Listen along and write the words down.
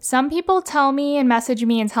Some people tell me and message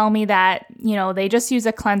me and tell me that, they just use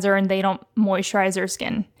a cleanser and they don't moisturize their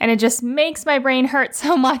skin. And it just makes my brain hurt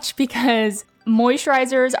so much because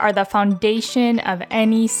moisturizers are the foundation of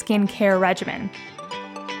any skincare regimen.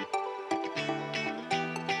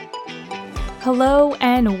 Hello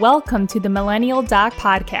and welcome to the Millennial Doc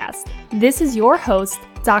Podcast. This is your host,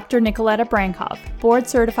 Dr. Nicoletta Brankhoff,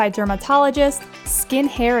 board-certified dermatologist, skin,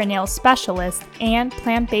 hair, and nail specialist, and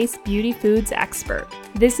plant-based beauty foods expert.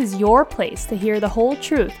 This is your place to hear the whole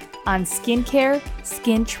truth on skincare,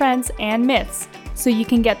 skin trends, and myths, so you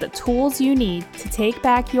can get the tools you need to take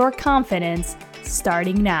back your confidence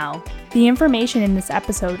starting now. The information in this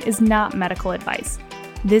episode is not medical advice.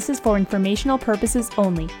 This is for informational purposes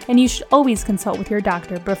only, and you should always consult with your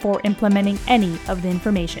doctor before implementing any of the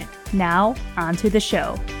information. Now, on to the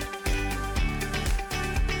show.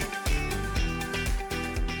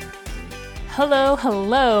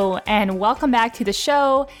 Hello, and welcome back to the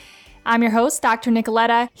show. I'm your host, Dr.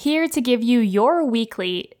 Nicoletta, here to give you your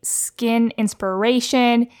weekly skin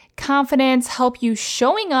inspiration, confidence, help you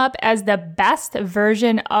showing up as the best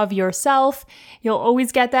version of yourself. You'll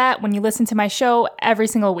always get that when you listen to my show every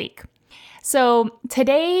single week. So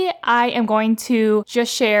today I am going to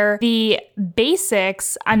just share the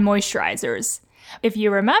basics on moisturizers. If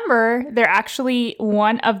you remember, they're actually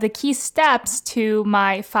one of the key steps to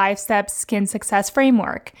my 5-step skin success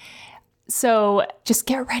framework. So just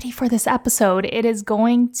get ready for this episode. It is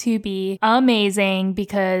going to be amazing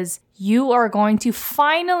because you are going to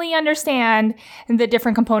finally understand the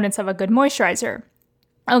different components of a good moisturizer.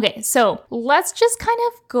 Okay, so let's just kind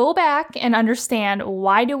of go back and understand,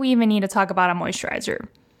 why do we even need to talk about a moisturizer?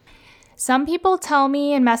 Some people tell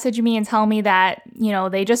me and message me and tell me that,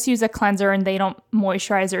 they just use a cleanser and they don't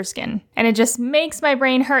moisturize their skin. And it just makes my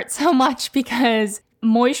brain hurt so much because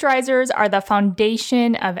moisturizers are the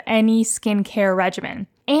foundation of any skincare regimen,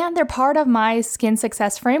 and they're part of my skin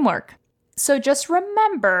success framework. So just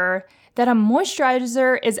remember that a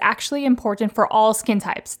moisturizer is actually important for all skin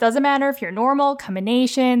types. Doesn't matter if you're normal,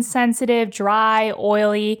 combination, sensitive, dry,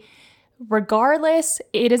 oily. Regardless,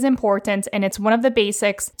 it is important, and it's one of the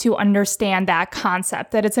basics to understand that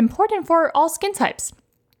concept, that it's important for all skin types.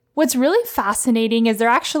 What's really fascinating is they're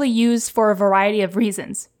actually used for a variety of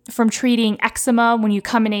reasons, from treating eczema when you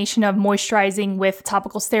combination of moisturizing with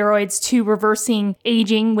topical steroids, to reversing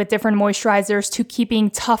aging with different moisturizers, to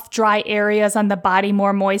keeping tough, dry areas on the body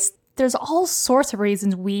more moist. There's all sorts of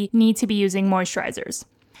reasons we need to be using moisturizers.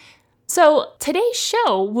 So today's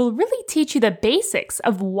show will really teach you the basics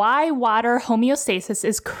of why water homeostasis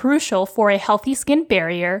is crucial for a healthy skin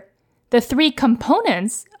barrier, the 3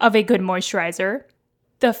 components of a good moisturizer,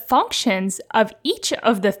 the functions of each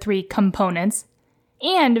of the 3 components,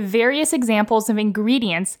 and various examples of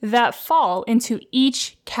ingredients that fall into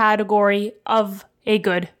each category of a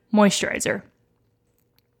good moisturizer.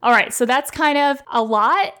 All right, so that's kind of a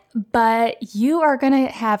lot, but you are going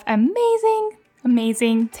to have amazing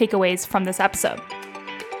takeaways from this episode.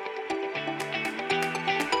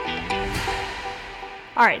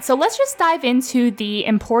 All right, so let's just dive into the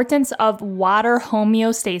importance of water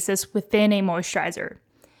homeostasis within a moisturizer.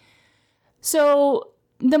 So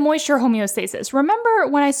the moisture homeostasis. Remember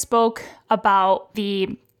when I spoke about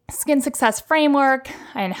the skin success framework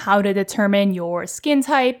and how to determine your skin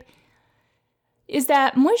type? Is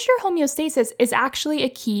that moisture homeostasis is actually a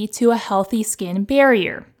key to a healthy skin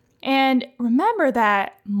barrier. And remember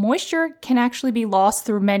that moisture can actually be lost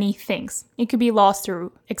through many things. It could be lost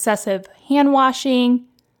through excessive hand washing,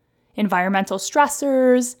 environmental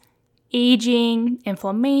stressors, aging,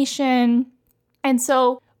 inflammation. And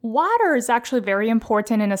so water is actually very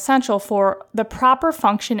important and essential for the proper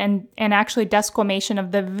function and actually desquamation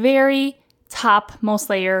of the very topmost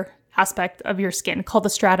layer aspect of your skin called the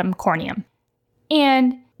stratum corneum.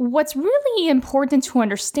 And what's really important to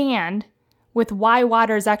understand with why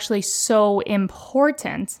water is actually so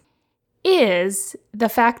important is the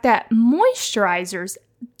fact that moisturizers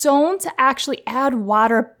don't actually add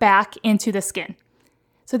water back into the skin.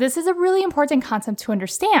 So this is a really important concept to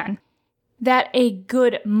understand, that a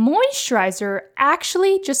good moisturizer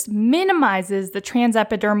actually just minimizes the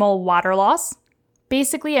transepidermal water loss.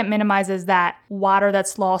 Basically, it minimizes that water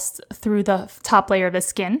that's lost through the top layer of the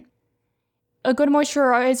skin. A good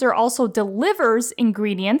moisturizer also delivers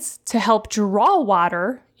ingredients to help draw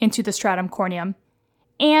water into the stratum corneum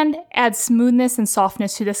and add smoothness and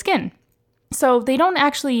softness to the skin. So they don't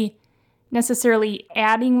actually necessarily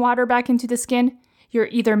adding water back into the skin. You're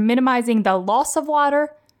either minimizing the loss of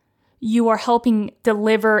water, you are helping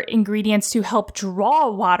deliver ingredients to help draw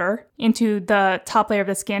water into the top layer of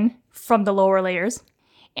the skin from the lower layers,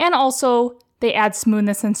 and also they add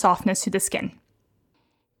smoothness and softness to the skin.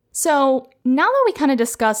 So now that we kind of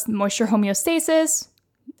discussed moisture homeostasis,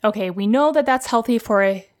 okay, we know that that's healthy for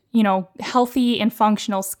a, healthy and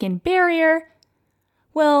functional skin barrier.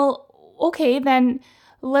 Well, okay, then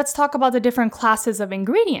let's talk about the different classes of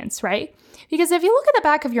ingredients, right? Because if you look at the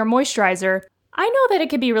back of your moisturizer, I know that it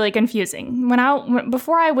could be really confusing.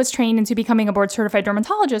 Before I was trained into becoming a board certified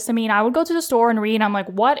dermatologist, I would go to the store and read, and I'm like,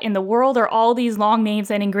 what in the world are all these long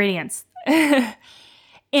names and ingredients?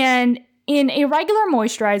 And in a regular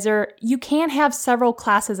moisturizer, you can have several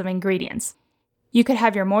classes of ingredients. You could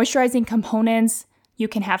have your moisturizing components. You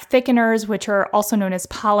can have thickeners, which are also known as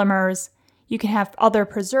polymers. You can have other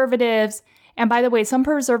preservatives. And by the way, some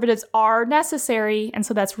preservatives are necessary, and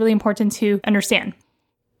so that's really important to understand.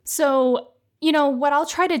 So, what I'll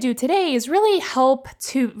try to do today is really help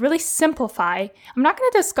to really simplify. I'm not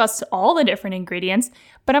going to discuss all the different ingredients,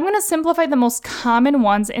 but I'm going to simplify the most common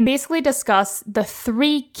ones and basically discuss the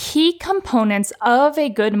 3 key components of a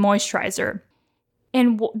good moisturizer.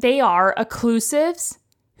 And they are occlusives,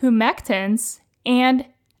 humectants, and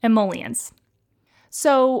emollients.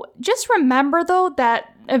 So just remember, though,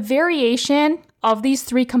 that a variation of these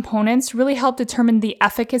 3 components really help determine the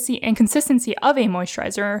efficacy and consistency of a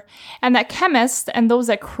moisturizer, and that chemists and those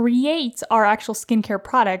that create our actual skincare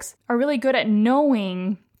products are really good at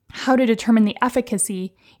knowing how to determine the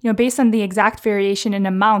efficacy, based on the exact variation and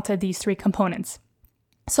amount of these 3 components.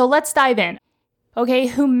 So let's dive in. Okay,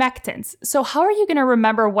 humectants. So how are you going to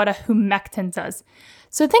remember what a humectant does?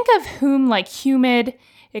 So think of like humid.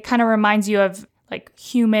 It kind of reminds you of like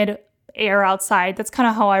humid air outside. That's kind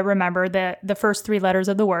of how I remember the first 3 letters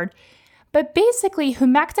of the word. But basically,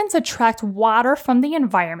 humectants attract water from the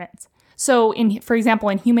environment. So for example,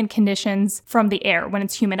 in humid conditions from the air when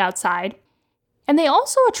it's humid outside. And they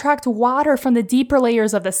also attract water from the deeper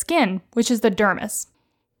layers of the skin, which is the dermis.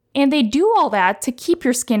 And they do all that to keep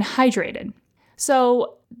your skin hydrated.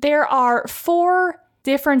 So there are 4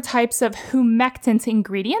 different types of humectant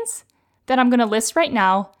ingredients that I'm going to list right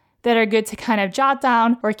now that are good to kind of jot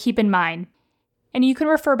down or keep in mind. And you can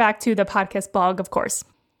refer back to the podcast blog, of course.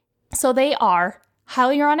 So they are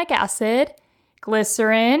hyaluronic acid,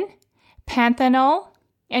 glycerin, panthenol,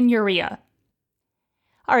 and urea.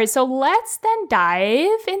 All right, so let's then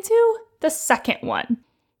dive into the second one.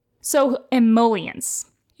 So emollients.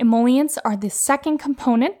 Emollients are the second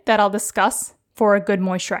component that I'll discuss for a good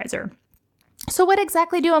moisturizer. So what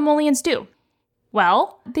exactly do emollients do?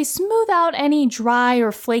 Well, they smooth out any dry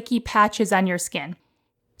or flaky patches on your skin.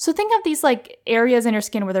 So think of these like areas in your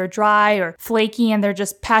skin where they're dry or flaky and they're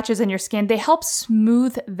just patches in your skin. They help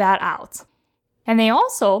smooth that out. And they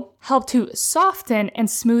also help to soften and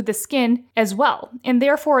smooth the skin as well. And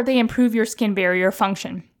therefore, they improve your skin barrier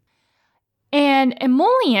function. And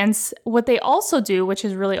emollients, what they also do, which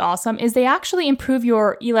is really awesome, is they actually improve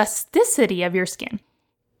your elasticity of your skin.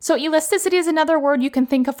 So elasticity is another word you can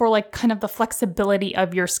think of for like kind of the flexibility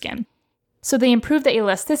of your skin. So they improve the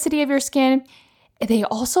elasticity of your skin. They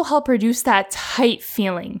also help reduce that tight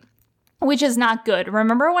feeling, which is not good.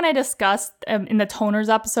 Remember when I discussed in the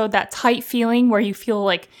toners episode, that tight feeling where you feel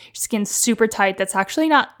like your skin's super tight? That's actually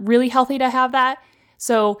not really healthy to have that.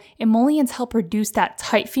 So emollients help reduce that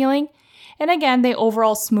tight feeling. And again, they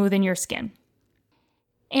overall smoothen your skin.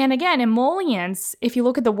 And again, emollients, if you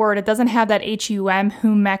look at the word, it doesn't have that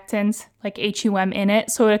humectant, like HUM in it.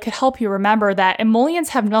 So it could help you remember that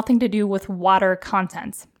emollients have nothing to do with water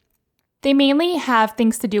content. They mainly have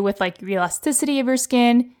things to do with like the elasticity of your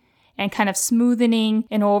skin and kind of smoothening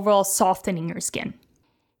and overall softening your skin.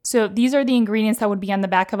 So these are the ingredients that would be on the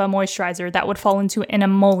back of a moisturizer that would fall into an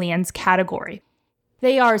emollients category.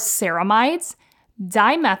 They are ceramides,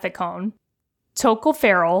 dimethicone,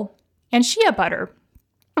 tocopherol, and shea butter.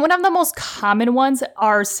 One of the most common ones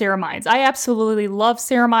are ceramides. I absolutely love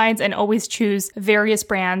ceramides and always choose various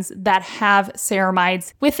brands that have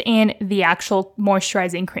ceramides within the actual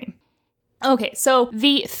moisturizing cream. Okay, so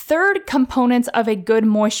the third component of a good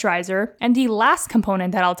moisturizer, and the last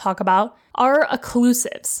component that I'll talk about, are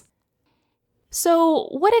occlusives. So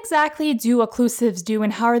what exactly do occlusives do,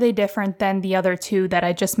 and how are they different than the other 2 that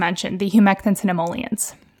I just mentioned, the humectants and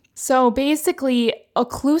emollients? So basically,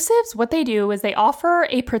 occlusives, what they do is they offer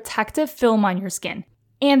a protective film on your skin,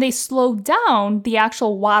 and they slow down the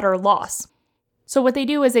actual water loss. So what they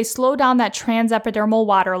do is they slow down that transepidermal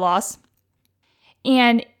water loss.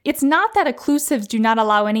 And it's not that occlusives do not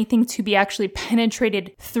allow anything to be actually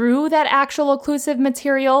penetrated through that actual occlusive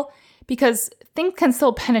material, because things can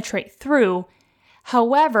still penetrate through.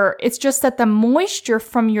 However, it's just that the moisture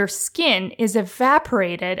from your skin is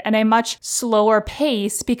evaporated at a much slower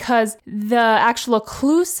pace because the actual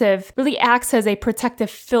occlusive really acts as a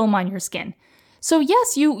protective film on your skin. So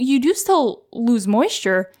yes, you do still lose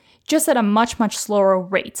moisture, just at a much, much slower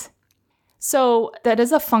rate. So that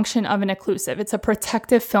is a function of an occlusive. It's a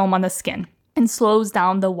protective film on the skin and slows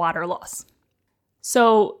down the water loss.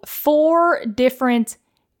 So 4 different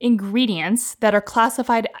ingredients that are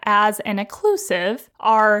classified as an occlusive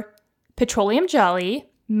are petroleum jelly,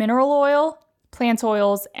 mineral oil, plant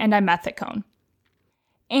oils, and dimethicone.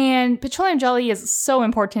 And petroleum jelly is so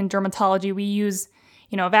important in dermatology. We use,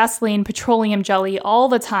 Vaseline, petroleum jelly all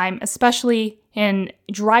the time, especially in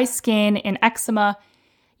dry skin and eczema.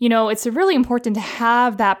 It's really important to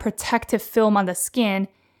have that protective film on the skin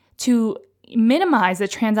to minimize the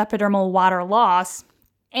transepidermal water loss.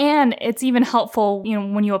 And it's even helpful,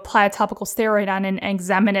 when you apply a topical steroid on an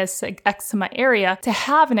eczematous eczema area, to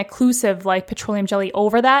have an occlusive like petroleum jelly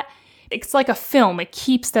over that. It's like a film. It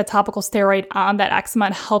keeps the topical steroid on that eczema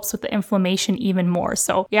and helps with the inflammation even more.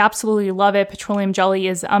 So you absolutely love it. Petroleum jelly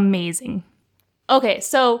is amazing. Okay,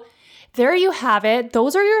 so there you have it.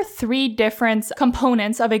 Those are your 3 different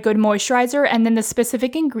components of a good moisturizer, and then the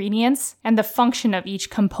specific ingredients and the function of each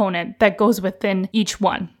component that goes within each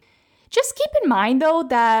one. Just keep in mind, though,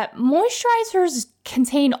 that moisturizers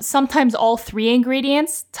contain sometimes all 3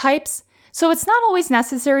 ingredients types, so it's not always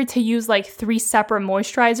necessary to use like 3 separate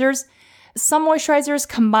moisturizers. Some moisturizers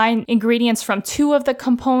combine ingredients from 2 of the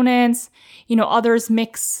components, others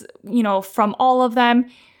mix, from all of them.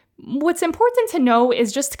 What's important to know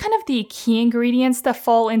is just kind of the key ingredients that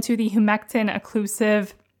fall into the humectant,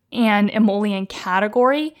 occlusive, and emollient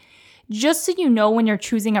category. Just so you know when you're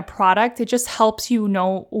choosing a product, it just helps you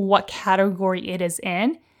know what category it is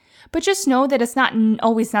in. But just know that it's not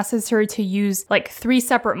always necessary to use like 3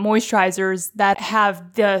 separate moisturizers that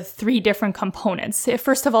have the 3 different components.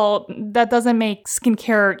 First of all, that doesn't make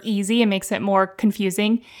skincare easy. It makes it more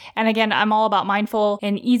confusing. And again, I'm all about mindful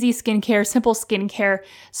and easy skincare, simple skincare.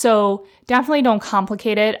 So definitely don't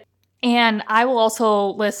complicate it. And I will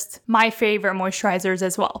also list my favorite moisturizers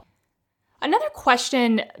as well. Another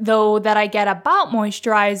question, though, that I get about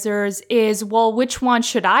moisturizers is, well, which one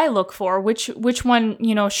should I look for? Which one,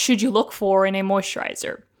 should you look for in a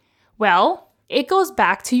moisturizer? Well, it goes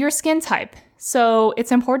back to your skin type. So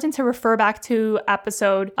it's important to refer back to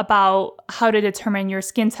episode about how to determine your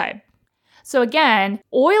skin type. So again,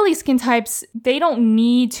 oily skin types, they don't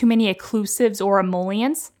need too many occlusives or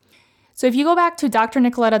emollients. So if you go back to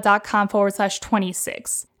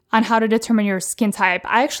drnicoletta.com/26, on how to determine your skin type,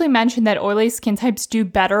 I actually mentioned that oily skin types do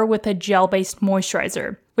better with a gel-based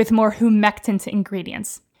moisturizer with more humectant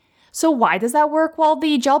ingredients. So why does that work? Well,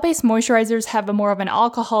 the gel-based moisturizers have more of an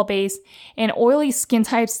alcohol base, and oily skin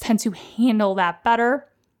types tend to handle that better.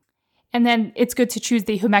 And then it's good to choose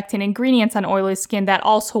the humectant ingredients on oily skin. That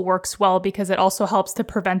also works well because it also helps to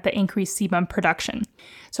prevent the increased sebum production.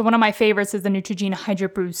 So one of my favorites is the Neutrogena Hydro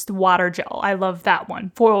Boost Water Gel. I love that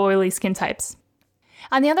one for oily skin types.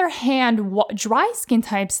 On the other hand, dry skin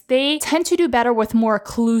types, they tend to do better with more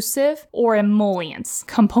occlusive or emollients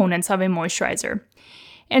components of a moisturizer.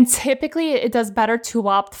 And typically, it does better to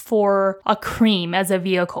opt for a cream as a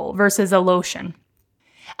vehicle versus a lotion.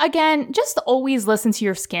 Again, just always listen to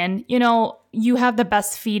your skin. You have the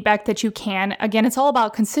best feedback that you can. Again, it's all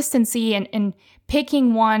about consistency and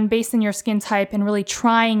picking one based on your skin type and really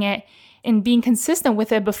trying it and being consistent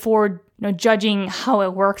with it before judging how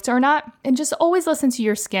it worked or not. And just always listen to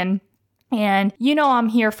your skin. And I'm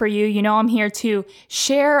here for you. I'm here to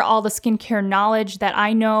share all the skincare knowledge that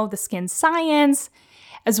I know, the skin science,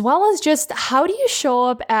 as well as just how do you show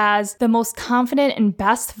up as the most confident and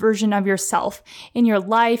best version of yourself in your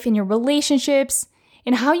life, in your relationships,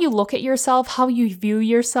 in how you look at yourself, how you view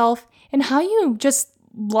yourself, and how you just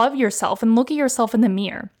love yourself and look at yourself in the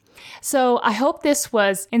mirror. So I hope this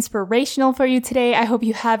was inspirational for you today. I hope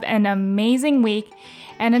you have an amazing week.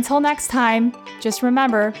 And until next time, just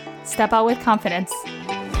remember, step out with confidence.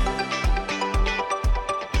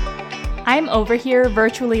 I'm over here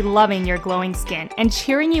virtually loving your glowing skin and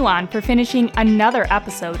cheering you on for finishing another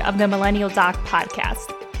episode of the Millennial Doc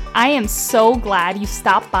podcast. I am so glad you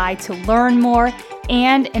stopped by to learn more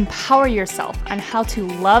and empower yourself on how to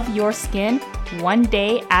love your skin one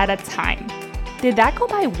day at a time. Did that go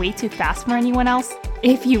by way too fast for anyone else?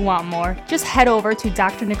 If you want more, just head over to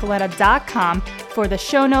drnicoletta.com for the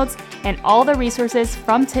show notes and all the resources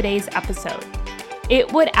from today's episode.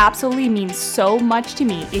 It would absolutely mean so much to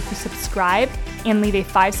me if you subscribe and leave a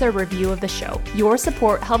 5-star review of the show. Your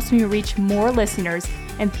support helps me reach more listeners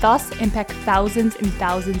and thus impact thousands and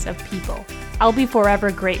thousands of people. I'll be forever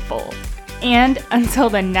grateful. And until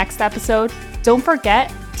the next episode, don't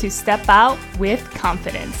forget to step out with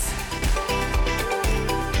confidence.